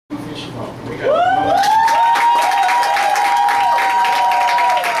festival. Obrigado.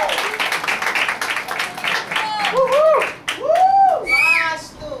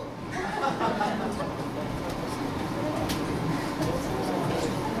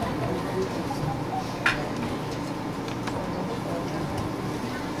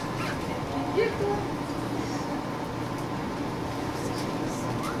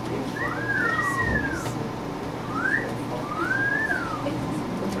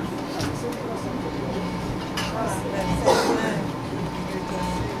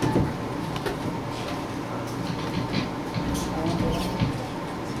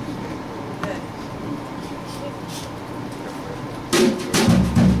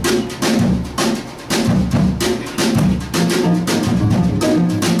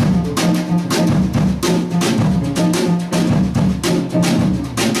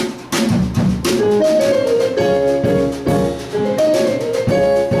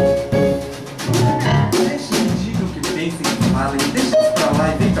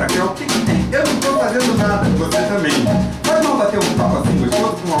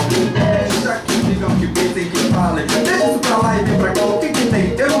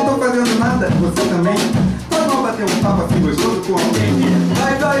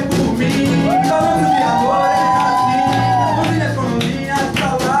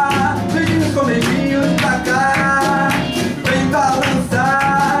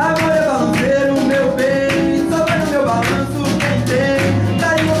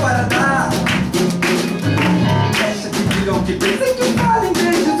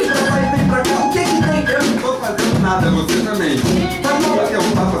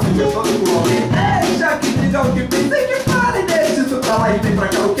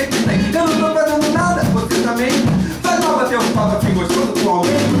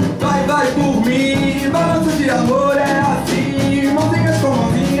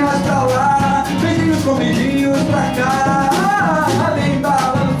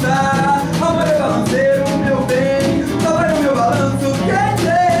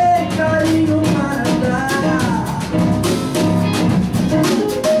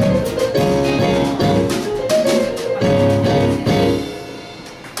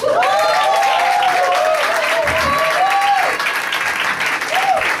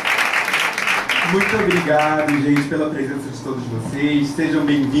 Muito obrigado, gente, pela presença de todos vocês. Sejam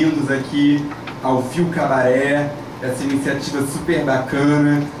bem-vindos aqui ao Fio Cabaré, essa iniciativa super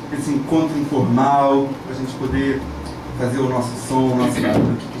bacana, esse encontro informal, para a gente poder fazer o nosso som, o nosso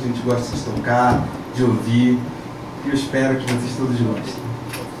barulho, que a gente gosta de tocar, de ouvir. E eu espero que vocês todos gostem.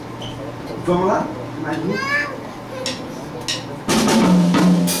 Vamos lá? Mais um?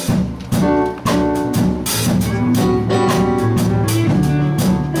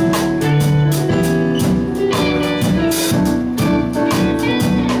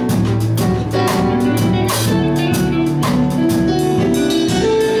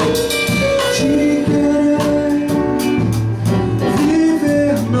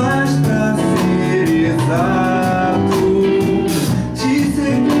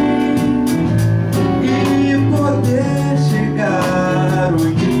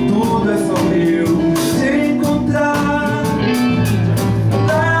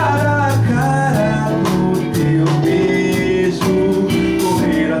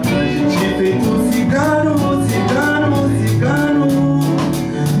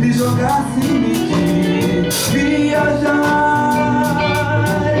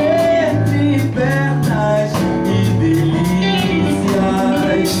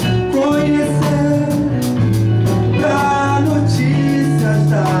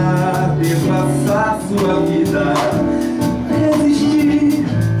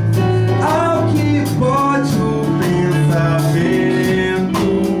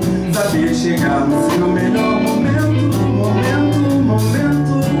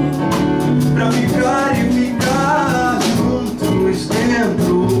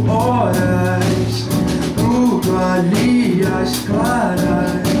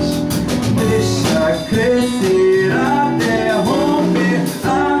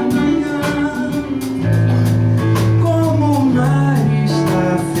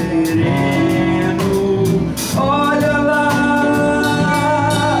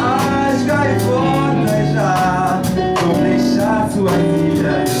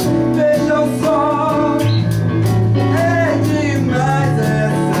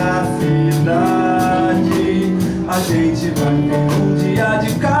 A gente vai ter um dia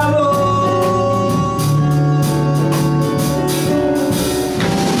de calor.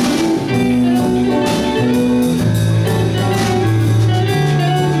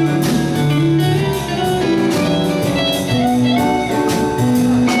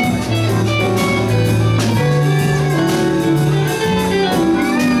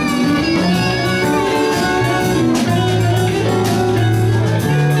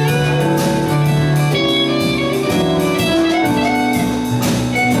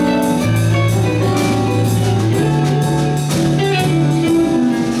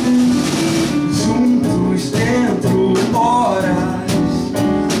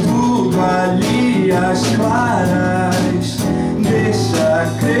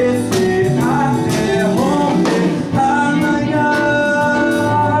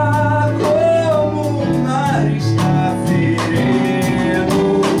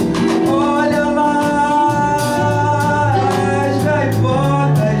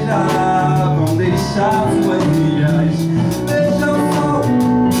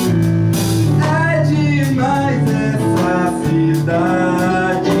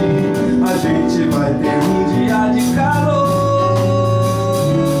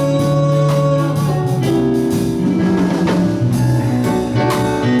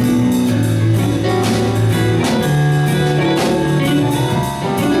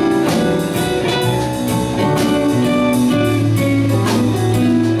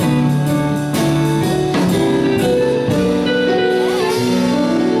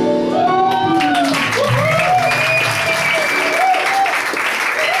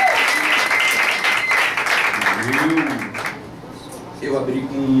 abri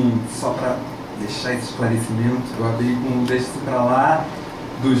com, só para deixar esse esclarecimento, eu abri com Deixa Isso Pra Lá,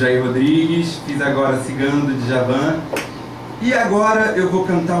 do Jair Rodrigues, fiz agora Cigano, do Djavan, e agora eu vou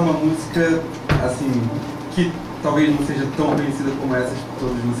cantar uma música, assim, que talvez não seja tão conhecida como essas por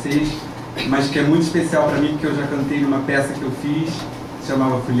todos vocês, mas que é muito especial para mim, porque eu já cantei numa peça que eu fiz, se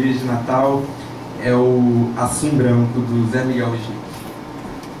chamava Folhas de Natal, é o Assum Branco, do Zé Miguel Schmidt.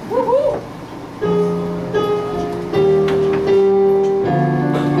 Uhul!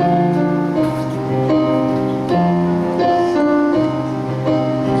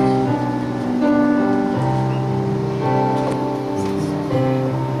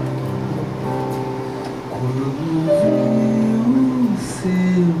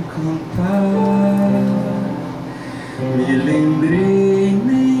 Me lembrei,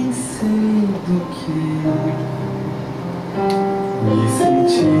 nem sei do que. Me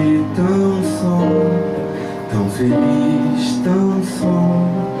senti tão só, tão feliz, tão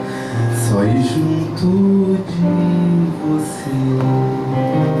só e junto de você.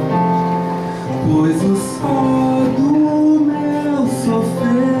 Pois o sol do meu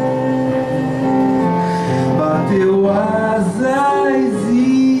sofrer bateu asas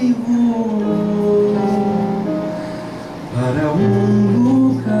e voou para um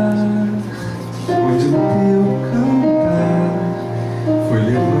lugar onde o teu cantar foi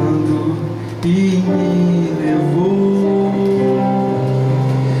levando e me levou,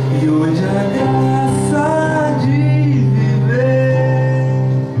 e onde a graça de viver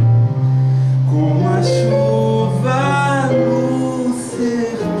como a chuva no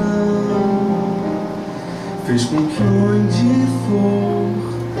sertão fez com que onde for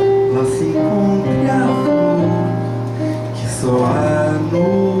lá se encontre a flor que só há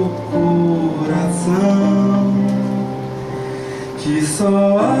no coração, que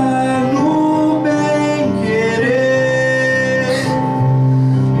só há no bem-querer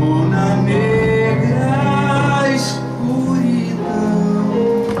ou na negra escuridão.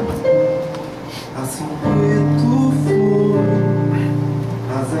 Assim preto foi,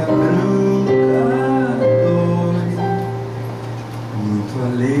 asa branca dói, muito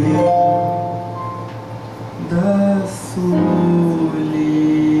além da solidão.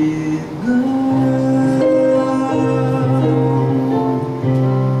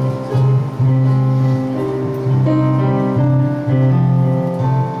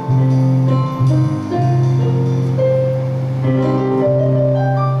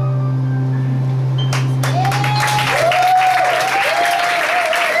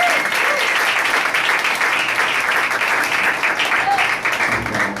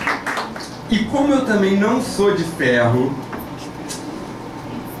 E como eu também não sou de ferro,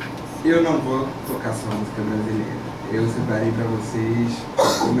 eu não vou tocar só música brasileira. Eu separei pra vocês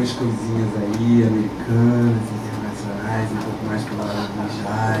umas coisinhas aí, americanas, internacionais, um pouco mais pro lado do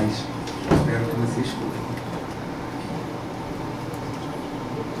jazz. Espero que vocês curtam.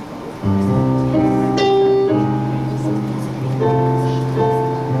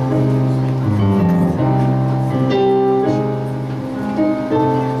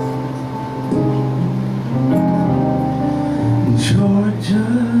 Georgia,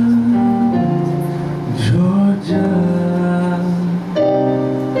 Georgia,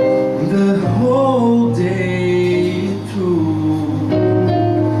 the whole day through,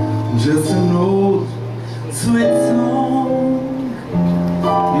 just an old sweet song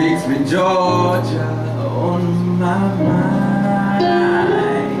makes me Georgia on my mind,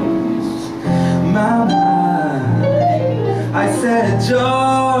 my mind. I said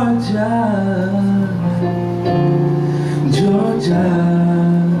Georgia, Georgia,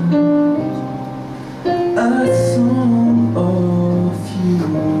 a song of you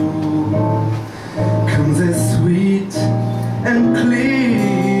comes as sweet and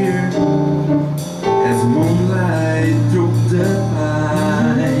clear as moonlight through the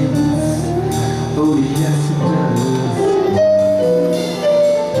pines. Oh yes it does.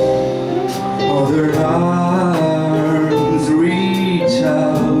 Other arms reach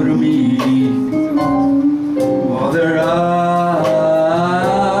out to me, other arms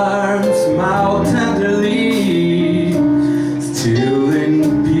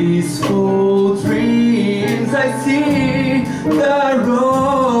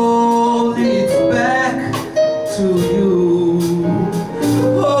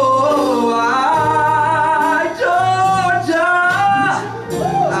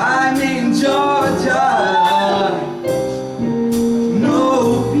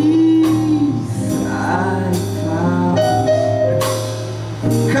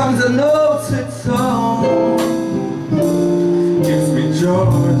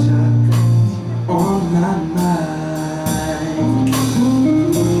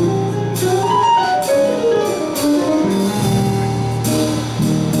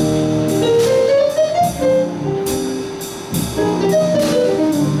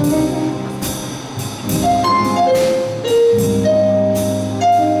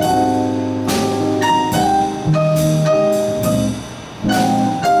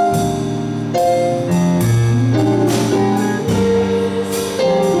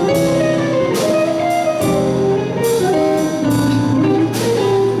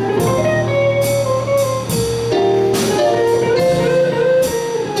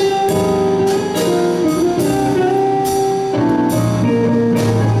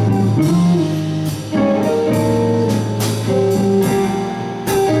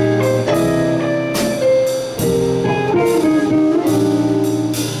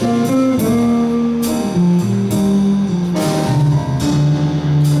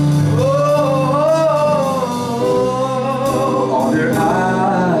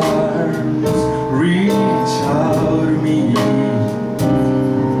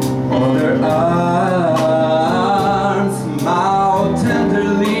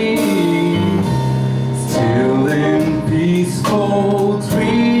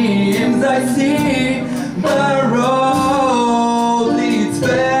I see the road leads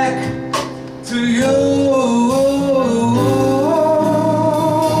back to you.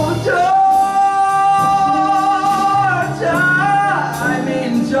 Georgia, I'm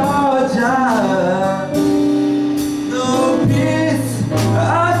in Georgia. No peace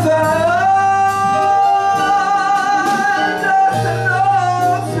I find, just an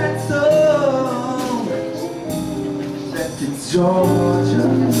old sweet song that keeps Georgia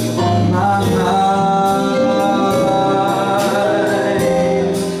on my mind.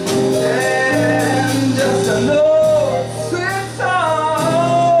 And just an old sweet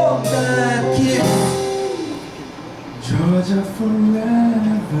song that keeps Georgia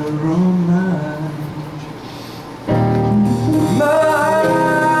forever on my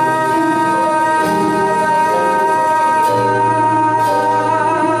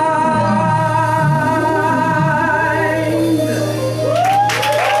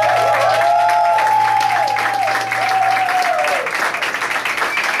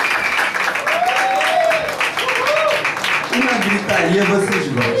Uma gritaria vocês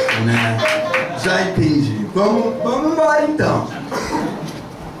gostam, né? Já entendi. Vamos embora então.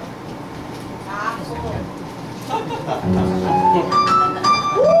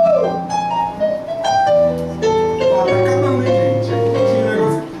 Ó, tá acabando, hein, gente? Aqui tinha um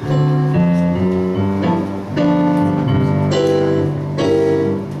negócio.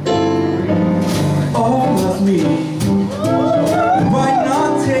 All of me. Why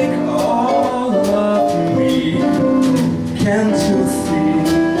not take all of me? Can't you see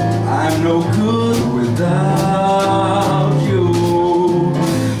I'm no good without you?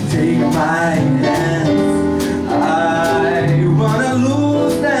 Take my hands, I wanna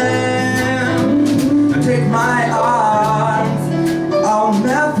lose them. Take my arms, I'll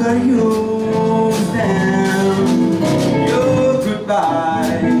never use them. Your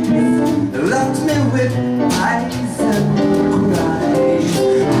goodbyes left me with eyes and cries.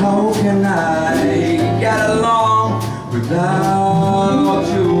 How can I get along without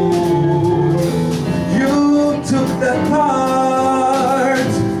you? You took that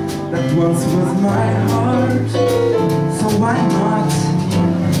part that once was my heart, so why not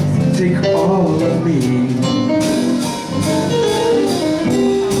take all of me?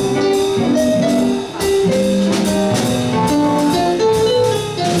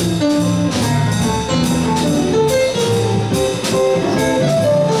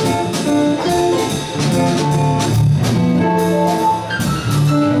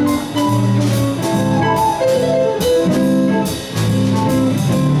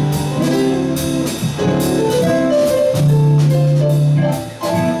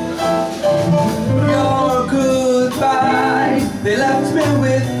 They left me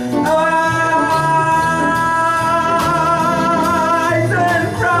with eyes and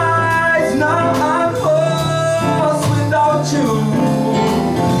cries. Now I'm lost without you.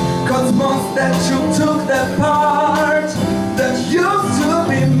 'Cause once that you took that part that used to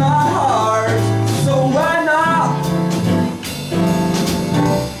be my heart, so why not?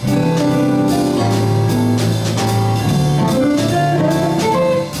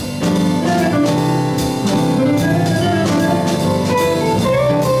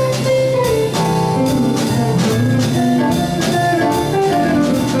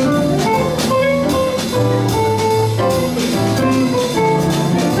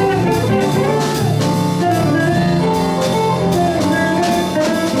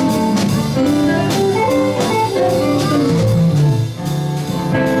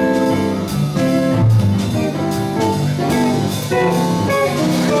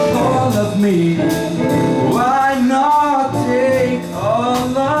 All of me, why not take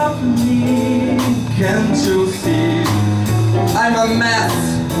all of me? Can't you see I'm a mess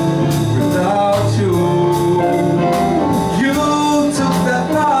without you? You took that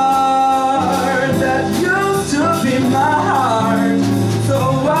part that used to be my heart, so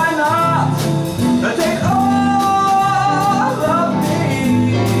why not take all of me?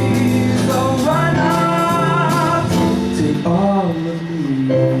 So why not take all of me?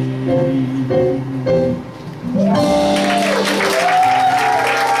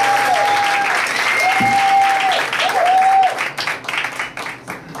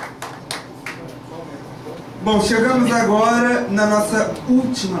 Bom, chegamos agora na nossa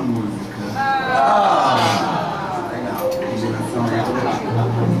última música. Legal, combinação aí.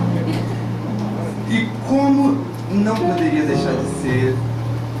 E como não poderia deixar de ser,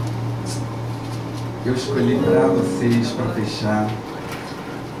 eu escolhi pra vocês, pra fechar,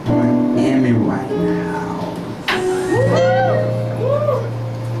 uma M Winehouse.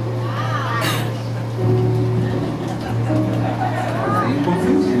 É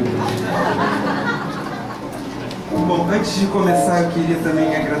inconfundível. Bom, antes de começar, eu queria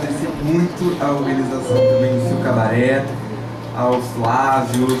também agradecer muito a organização também do Fio Cabaré, ao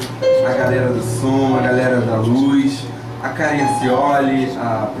Flávio, a galera do som, a galera da luz, a Karen Cioli,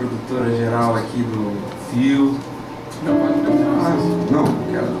 a produtora geral aqui do Fio. Não,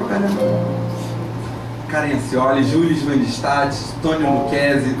 quero trocar não. Karen Cioli, Júlio Vandestat, Tônio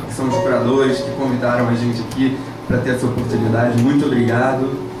Luquezzi, que são os curadores que convidaram a gente aqui para ter essa oportunidade. Muito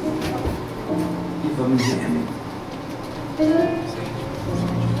obrigado. E vamos ver. He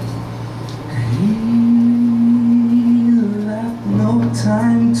left no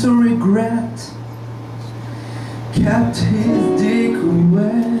time to regret, kept his dick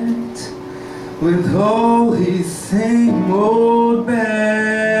wet with all his same old bed.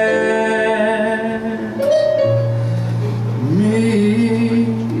 Me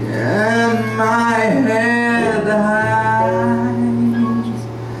and my head high,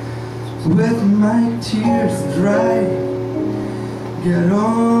 with my tears dry, get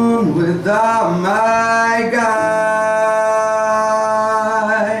on without my guys.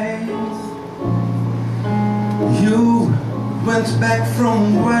 You went back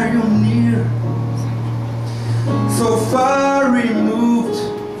from where you're near, so far removed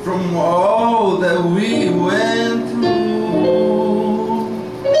from all that we went through.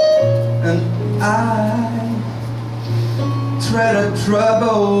 And I tread a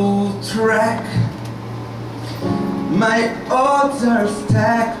troubled track, my odds are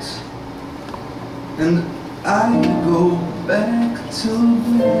stacked, and I go back to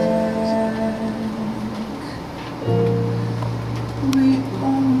black. We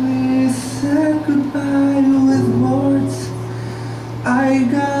only said goodbye with words I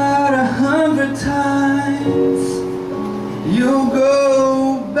got 100 times. You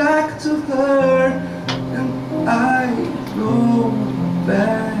go back to her, and I go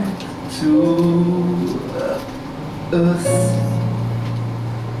back to us.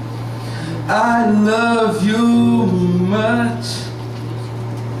 I love you much,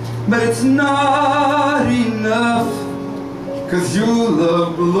 but it's not enough, 'cause you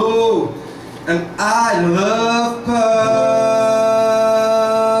love blue and I love puff.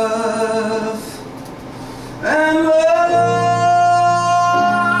 And life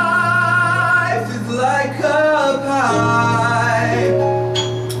is like a pipe,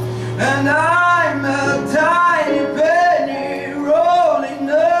 and I'm a tiny penny rolling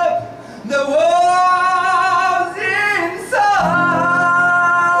up the walls inside.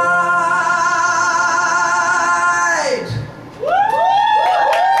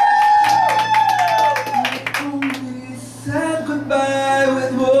 We only said goodbye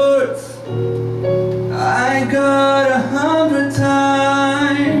with words I got 100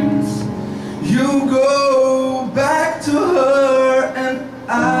 times. You go back to her, and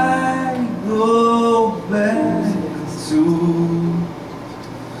I go back to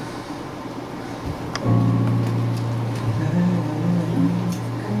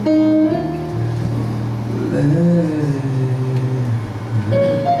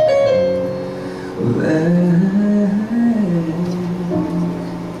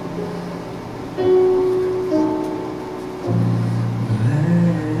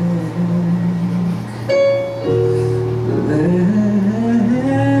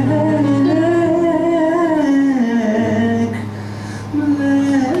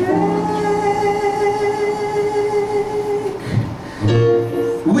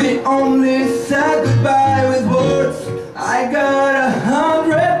we only said goodbye with words I got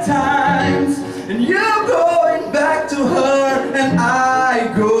 100 times, and you going back to her, and I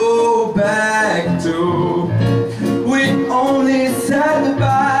go back to. We only said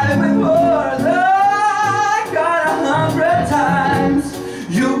goodbye with words I got 100 times.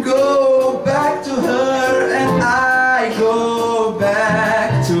 You go back to her, and I go back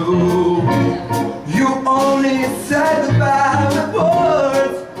to. You only said goodbye with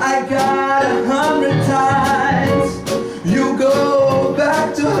words I got 100 times. You go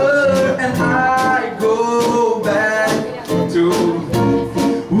back to her, and I go back to.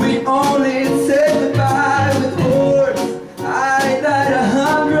 We only said goodbye with words I got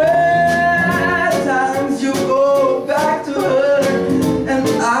 100 times. You go back to her, and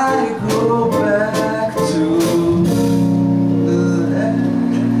I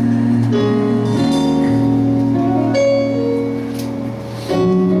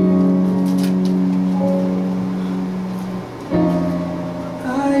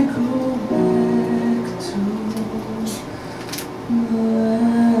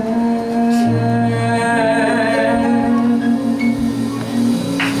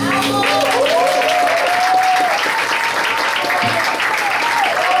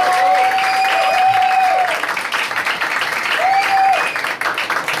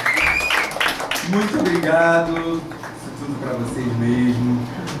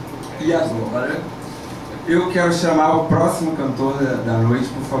Eu quero chamar o próximo cantor da noite,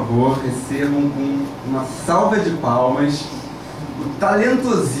 por favor, recebam com uma salva de palmas o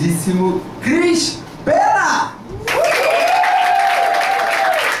talentosíssimo Cris Pena!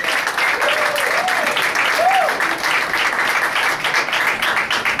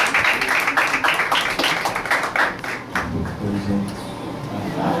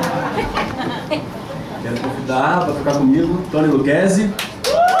 Quero convidar para tocar comigo Tony Lucchesi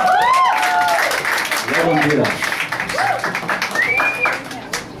e a bandeira.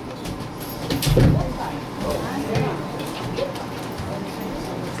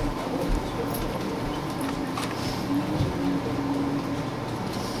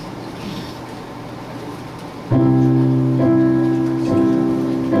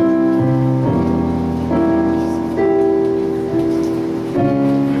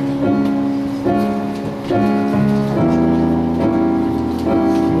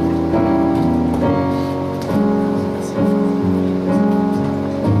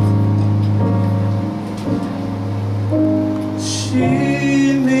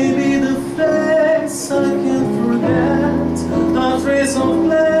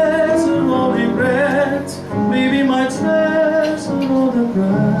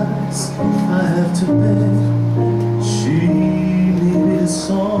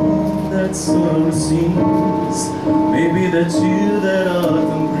 Maybe the chill that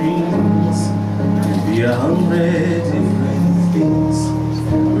autumn brings. Maybe 100 different things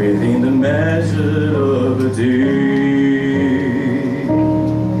within the measure of a day.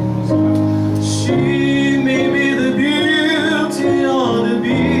 She may be the beauty or the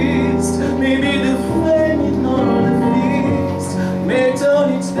beast, maybe the flame or the feast, may turn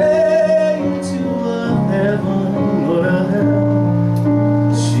each day into a heaven or a hell.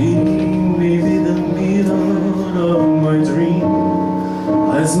 She may be the mirror of my dream,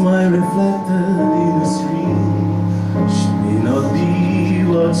 as my reflected in the stream. She may not be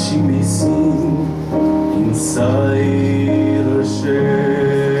what she may seem inside her shell.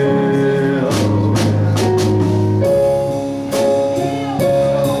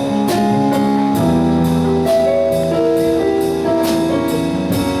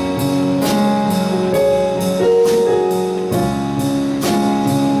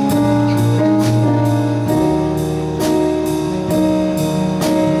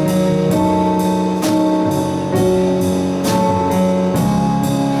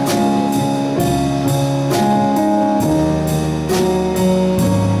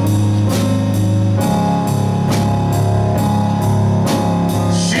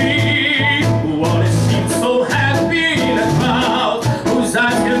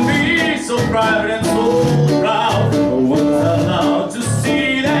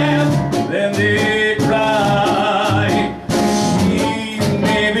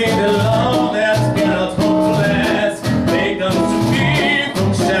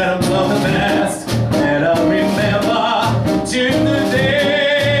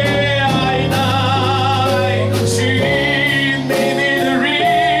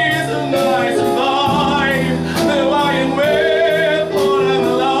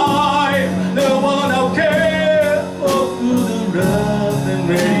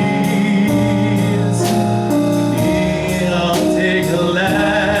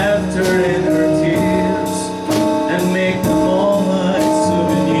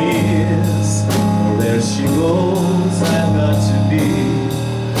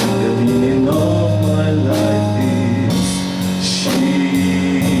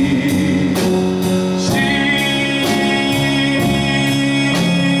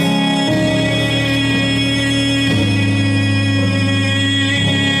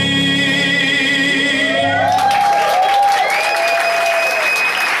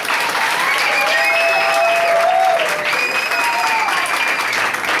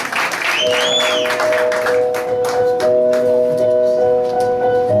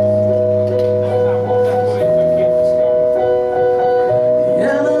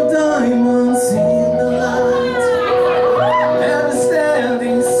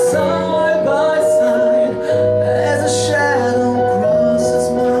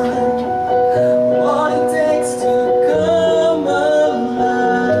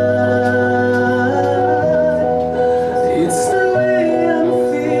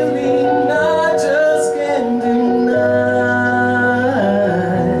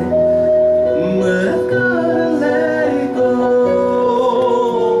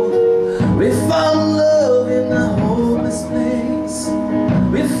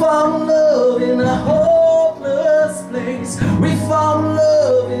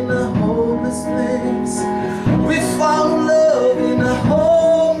 We found love in a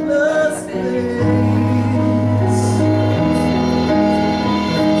hopeless place.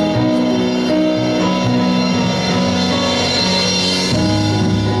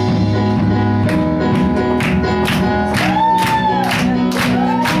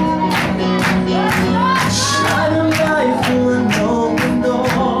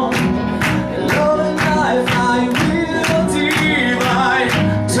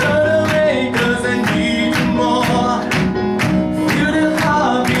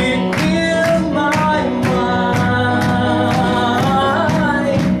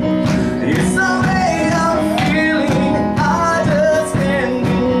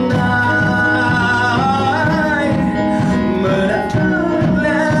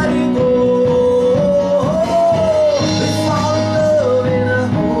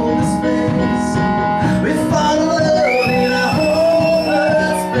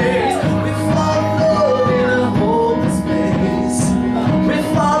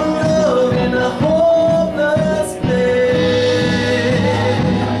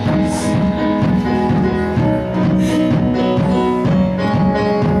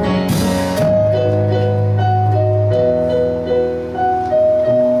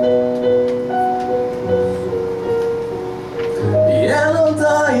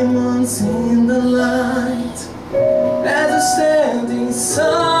 diamonds in the light, as we're standing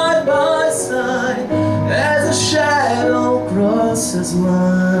side by side, as a shadow crosses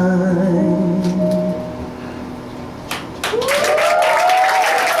mine.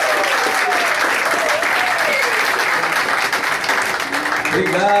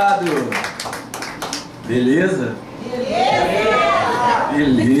 Obrigado! Beleza?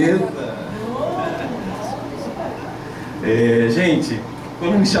 Beleza! Gente,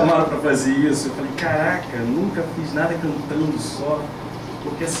 quando me chamaram para fazer isso, eu falei, caraca, nunca fiz nada cantando só.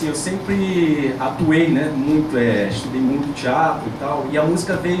 Porque assim, eu sempre atuei, né, muito, estudei muito teatro e tal, e a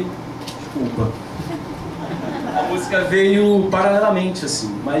música veio, desculpa, a música veio paralelamente,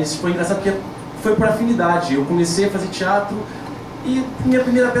 assim, mas foi engraçado porque foi por afinidade. Eu comecei a fazer teatro e minha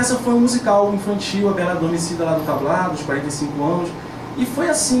primeira peça foi um musical infantil, A Bela Adormecida lá do Tablado, aos 45 anos. E foi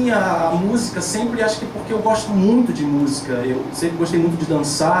assim, a música sempre, acho que porque eu gosto muito de música, eu sempre gostei muito de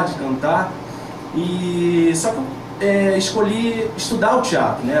dançar, de cantar, e só que eu escolhi estudar o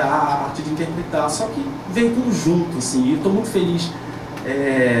teatro, né, a arte de interpretar, só que veio tudo junto, assim, e eu estou muito feliz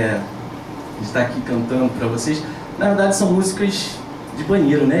de estar aqui cantando para vocês. Na verdade são músicas de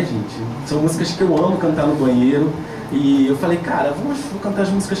banheiro, né, gente? São músicas que eu amo cantar no banheiro. E eu falei, cara, vou cantar as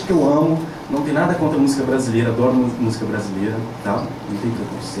músicas que eu amo. Não tem nada contra a música brasileira, adoro música brasileira, tá? Não tem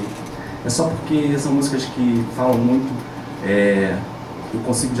preconceito. É só porque são músicas que falam muito, eu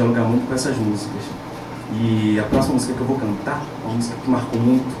consigo dialogar muito com essas músicas. E a próxima música que eu vou cantar, uma música que marcou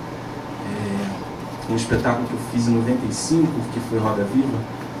muito, um espetáculo que eu fiz em 95, que foi Roda Viva.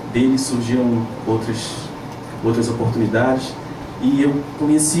 Dele surgiram outras oportunidades. E eu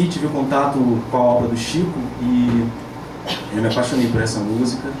tive contato com a obra do Chico e eu me apaixonei por essa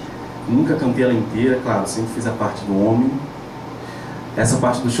música. Nunca cantei ela inteira, claro, sempre fiz a parte do homem. Essa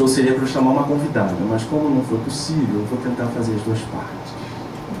parte do show seria para eu chamar uma convidada, mas como não foi possível, eu vou tentar fazer as duas partes.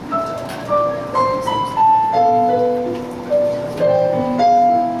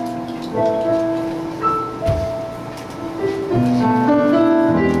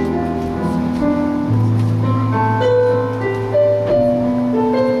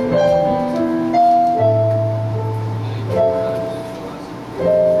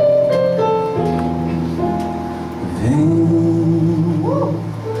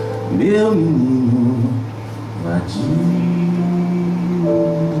 Meu menino vadio,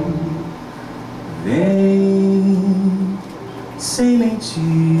 vem sem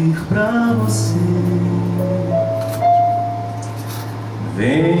mentir pra você.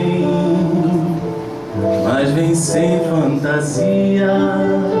 Vem, mas vem sem fantasia,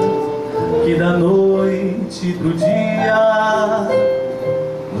 que da noite pro dia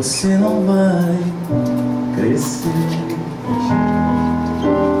você não vai crescer.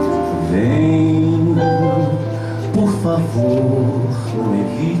 Vem, por favor, não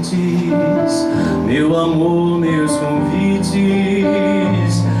evites, meu amor, meus convites,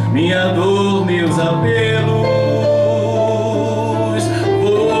 minha dor, meus apelos.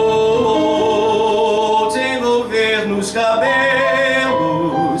 Vou te envolver nos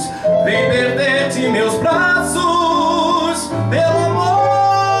cabelos, vem perder-te em meus braços, pelo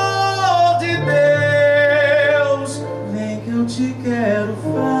amor de Deus. Vem que eu te quero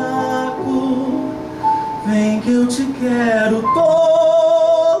fraco, vem que eu te quero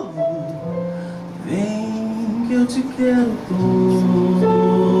tolo, vem que eu te quero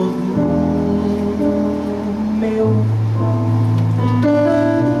todo meu.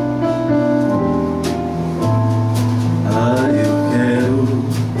 Ah, eu quero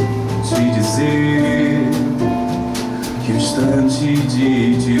te dizer que o instante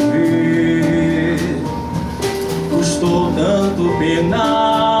de te ver custou tanto penar,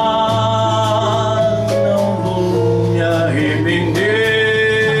 não vou me arrepender,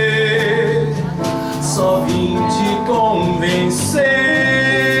 só vim te convencer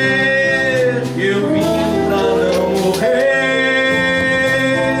que eu vim pra não morrer,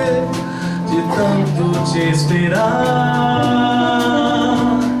 de tanto te esperar.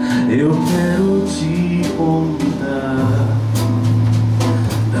 Eu quero te contar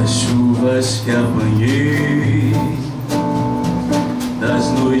das chuvas que apanhei,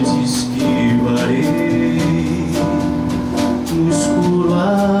 das noites que varei no escuro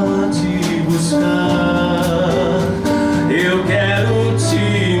a te buscar. Eu quero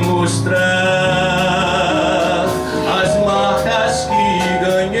te mostrar as marcas que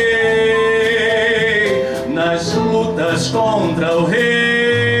ganhei nas lutas contra o rei,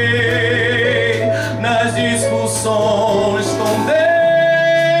 nas discussões com Deus.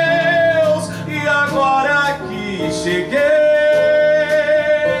 E agora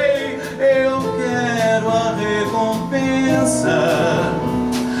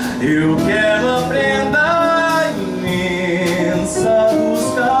Eu quero a prenda imensa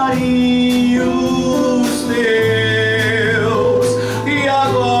dos carinhos teus. E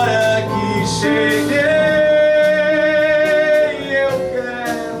agora que cheguei, eu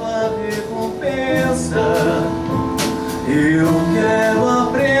quero a recompensa. Eu quero a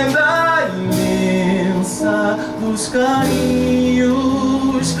prenda imensa dos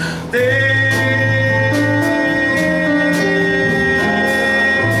carinhos teus.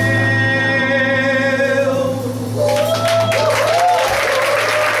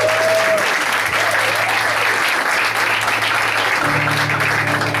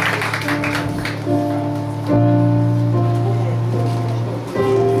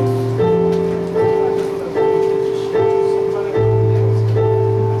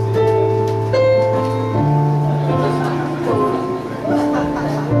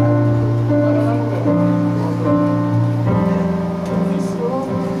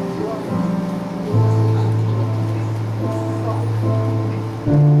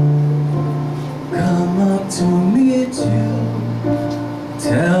 To meet you,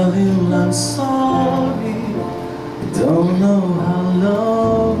 tell him I'm sorry, don't know how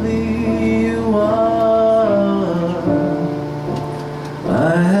lovely you are.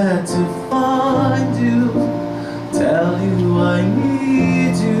 I had to find you, tell you I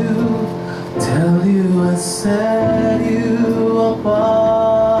need you, tell you I set you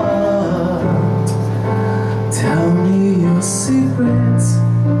apart. Tell me your secrets,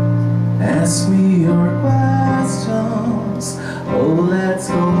 ask me your questions. Oh, let's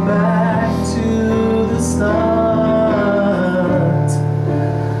go back to the start.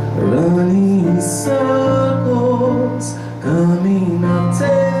 Running in circles, coming up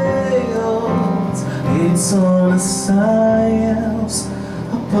tails. It's on a science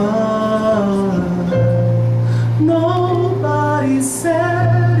apart. Nobody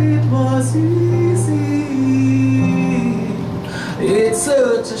said it was easy. It's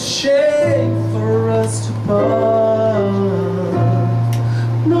such a shame for us to part.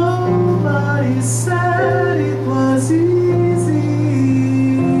 Nobody said it was easy.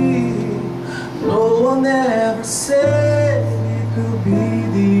 No one ever said it could be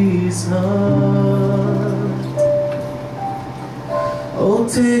this hard. Oh,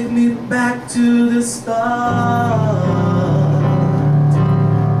 take me back to the start.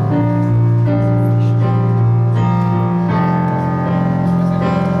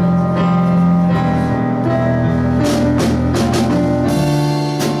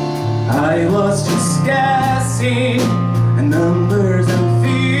 I was just guessing numbers and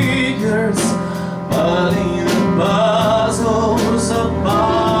figures, putting the puzzles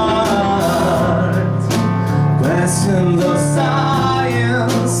apart. Questions of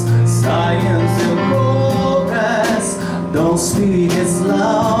science, science in progress, don't speak as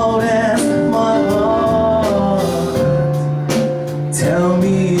loud as my heart. Tell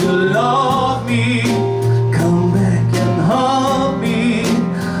me you love me, come back and hug me.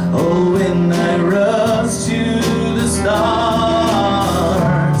 Oh, when I rush to the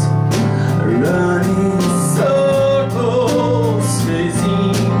start, running in circles,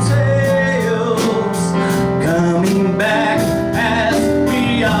 chasing tails, coming back as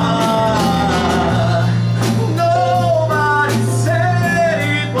we are. Nobody said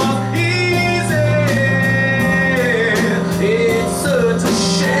it was easy. It's such a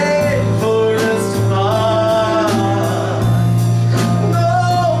shame for us to part.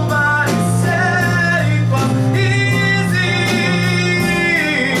 Nobody said it was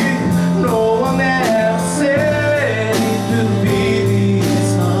easy. No one ever said it could be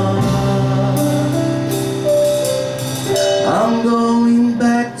this hard. I'm going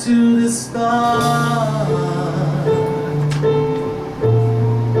back to the start.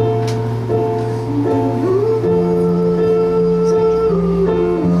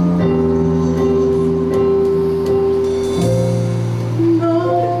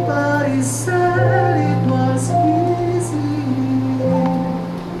 Nobody said it was easy.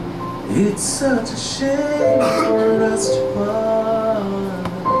 It's such a shame for us to part.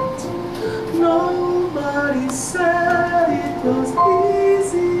 Nobody said it was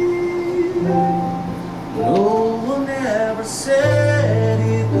easy. No one ever said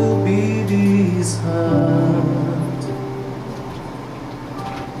it would be this hard.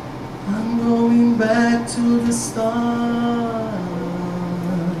 I'm going back to the start.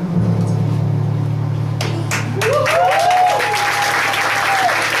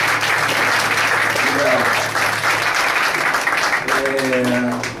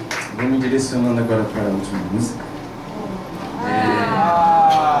 Vou me direcionando agora para a última música.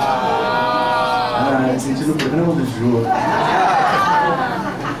 Sentindo o programa do jogo.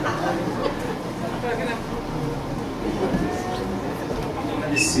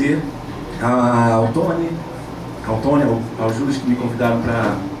 ao Tony, ao Júlio que me convidaram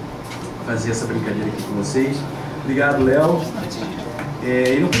para fazer essa brincadeira aqui com vocês. Obrigado, Léo.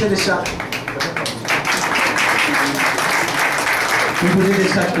 E não podia deixar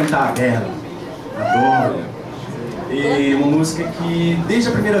de cantar a Bela. Adoro. E uma música que, desde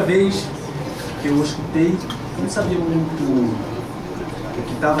a primeira vez que eu escutei, eu não sabia muito o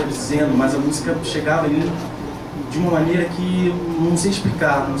que estava dizendo, mas a música chegava em mim de uma maneira que eu não sei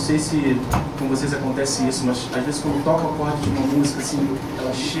explicar. Não sei se com vocês acontece isso, mas às vezes quando toca o acorde de uma música, assim,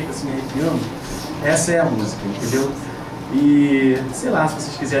 ela chega assim, arrepiando. Essa é a música, entendeu? E, sei lá, se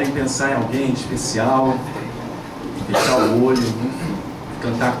vocês quiserem pensar em alguém especial, fechar o olho, enfim,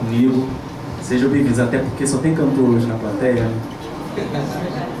 cantar comigo, sejam bem-vindos, até porque só tem cantor hoje na plateia.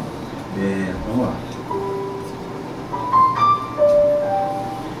 Vamos lá.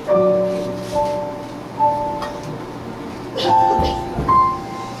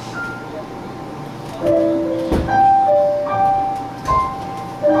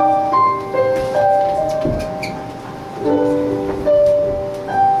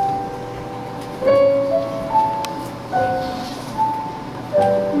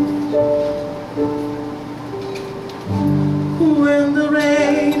 When the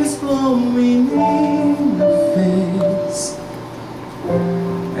rain is blowing in your face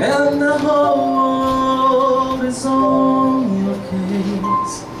and the whole world is on your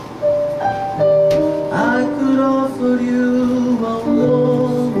case, I could offer you a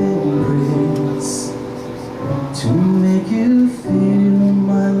warm embrace to make you feel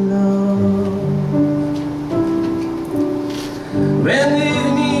my love. When the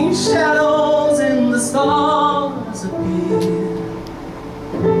evening shadows and the stars appear,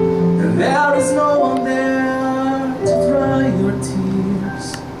 and there is no one there to dry your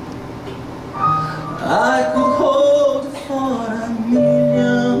tears, I could hold you for a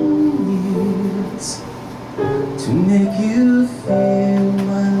million years to make you feel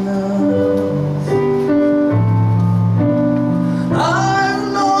my love. I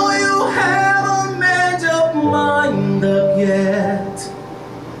know you haven't made your mind up yet,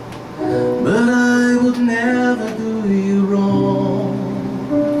 but I would never do you wrong.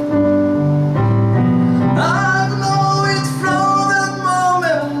 I know it from the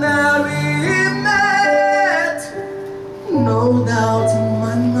moment that we met. No doubt in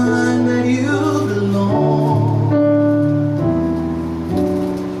my mind that you belong.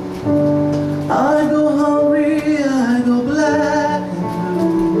 I go hungry, I go black and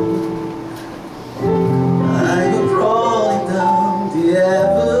blue, I go crawling down the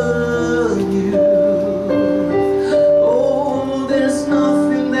avenue. Oh, there's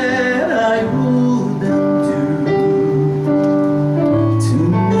nothing that I wouldn't do to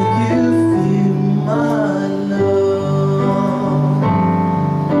make you feel my love.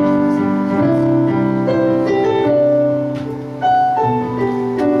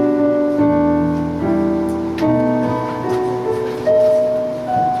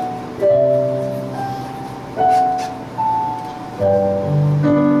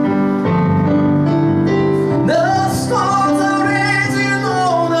 The storms are raging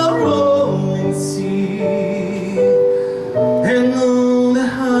on the rolling sea and on the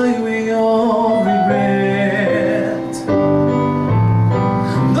highway of regret.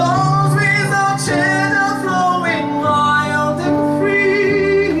 Those winds of change are flowing wild and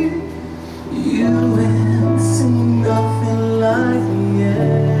free. You ain't seen nothing like me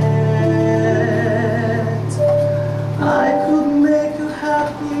yet. I could make you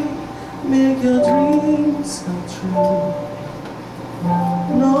happy, make your dreams come true.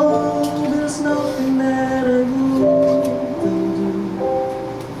 No, there's nothing that I wouldn't do.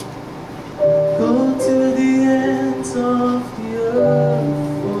 Go to the ends of the earth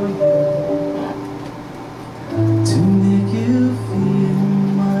for you to make you feel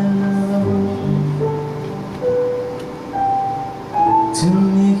my love, to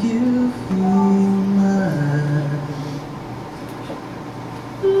make you feel my love.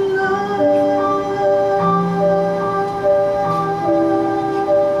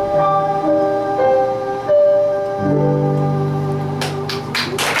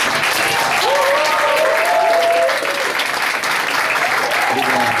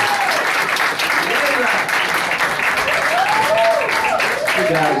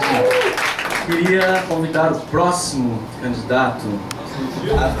 Obrigado, gente. Queria convidar o próximo candidato,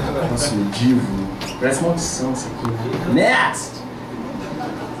 próximo divo. Parece uma audição isso aqui. Next!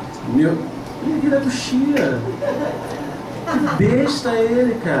 Meu... Ih, vida coxia. Que besta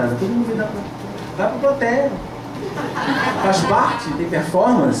ele, cara. Todo mundo vai pra plateia. Faz parte, tem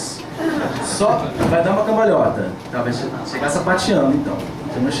performance. Só vai dar uma cambalhota. Tá, vai chegar sapateando então.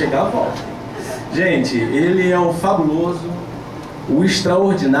 Quando eu chegar, volta. Gente, ele é o fabuloso, o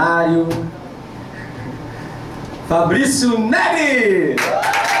extraordinário Fabrício Negri!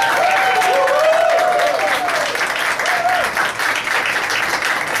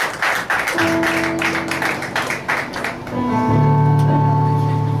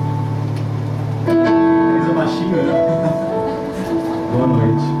 Coisa baixinho, né? Boa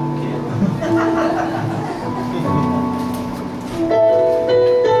noite.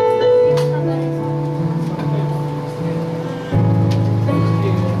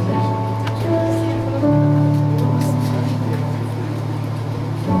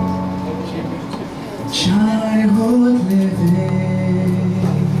 Childhood living,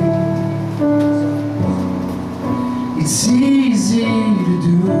 it's easy to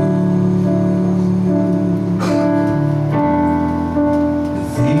do the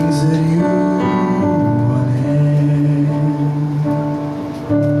things that you wanted.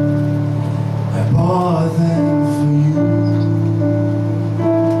 I bought them for you,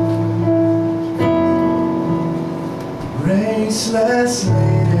 graceless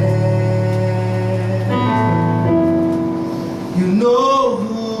lady. You know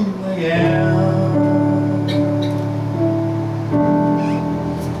who I am. You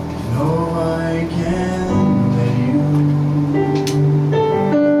know I can't let you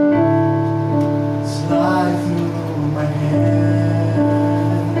slide through my hands.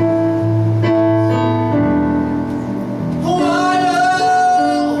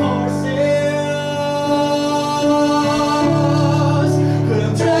 Wild horses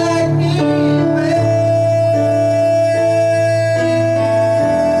couldn't drag me away.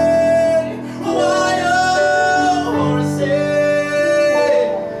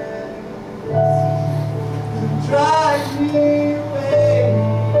 Drive me away.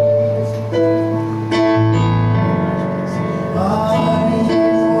 I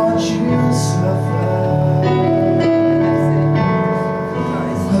watch you suffer.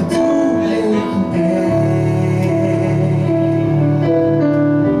 I do ache and pain.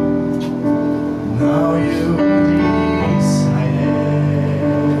 Now you decided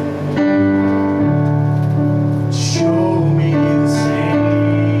to show me the same.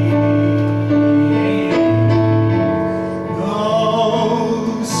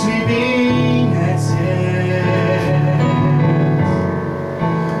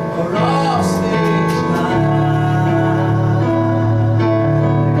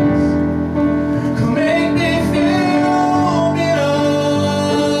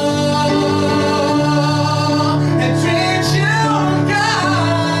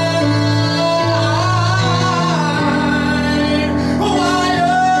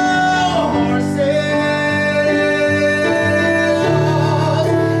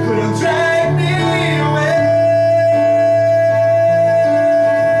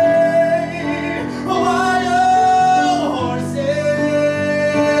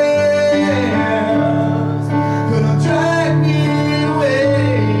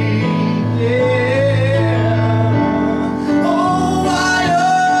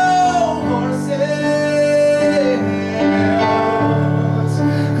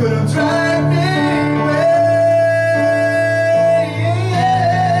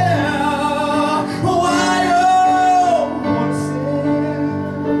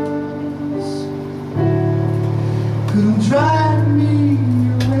 Couldn't drive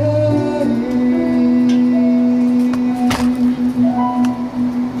me away.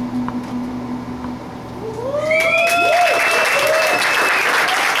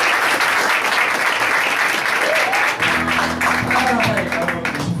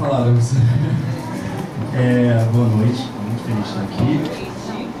 Deixa eu falar pra você. Boa noite, estou muito feliz de estar aqui.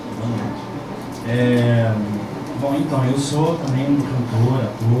 Boa noite. Bom, então, eu sou também um cantor,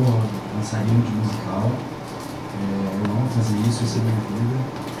 ator, dançarino de musical. Eu amo fazer isso, isso é minha vida.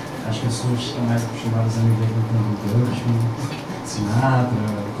 As pessoas estão mais acostumadas a me ver cantando Gershwin, Sinatra,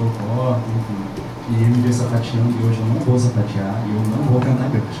 Cole Porter, enfim. E me ver sapateando, e hoje eu não vou sapatear e eu não vou cantar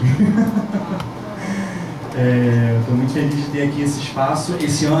Gershwin. Estou muito feliz de ter aqui esse espaço.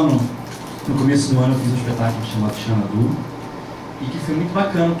 Esse ano, no começo do ano, eu fiz um espetáculo chamado Xanadu, e que foi muito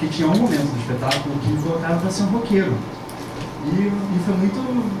bacana, porque tinha um momento do espetáculo que me colocaram para ser um roqueiro. E foi muito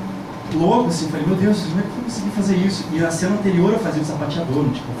louco, assim, falei, meu Deus, como é que eu consegui fazer isso? E na cena anterior eu fazia o sapateador,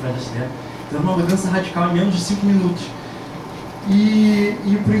 tipo o Fred Astaire. Então uma mudança radical em menos de 5 minutos. E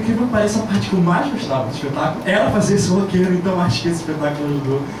por incrível que pareça, a parte que eu mais gostava do espetáculo era fazer esse roqueiro, então acho que esse espetáculo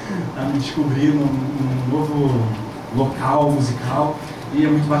ajudou a me descobrir num novo local musical. E é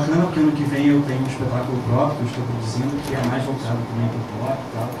muito bacana, porque ano que vem eu tenho um espetáculo próprio que eu estou produzindo, que é mais voltado também para o rock e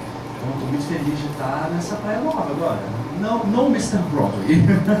tal. Então estou muito feliz de estar nessa praia nova agora. Não Mr. Broadway.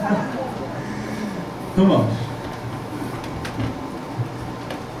 Então vamos.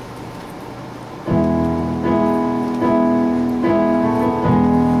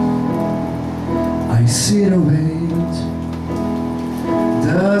 I sit and wait.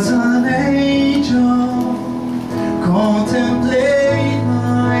 Does an angel contemplate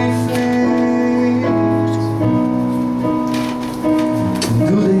my fate?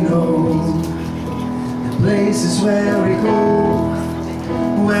 Do they know the places where we go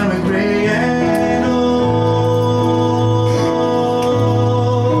when we're gray and old?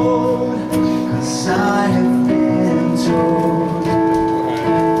 'Cause I have been told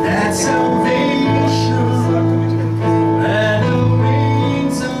that salvation and the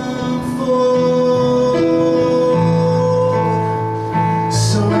wings unfold.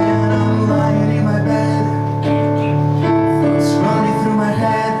 So when I'm lying in my bed, thoughts running through my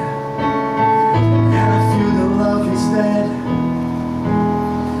head, and I feel the love is dead,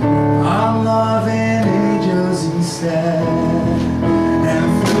 I'm loving angels instead. And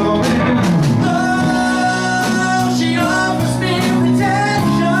I'm flowing. Oh, she offers me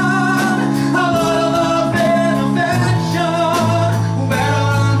protection, a lot of love and affection, whether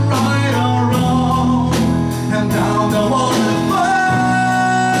I'm right or wrong, and down the waterfall,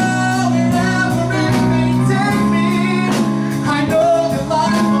 wherever it may take me, I know that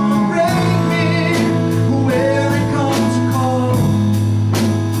life won't break me, where it comes to call,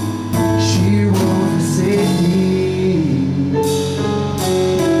 she won't forsake me.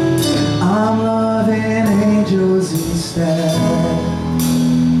 I'm loving angels instead.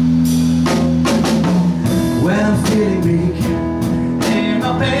 When I'm feeling weak and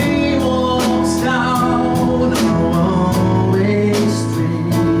my pain walks down a one-way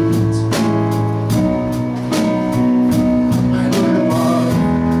street, I look above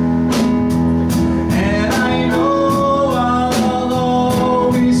and I know I'll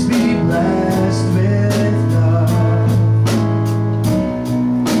always be blessed with love.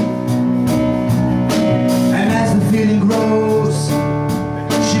 And as the feeling grows,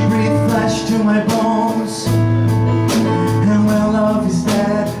 she breathes flesh to my bones.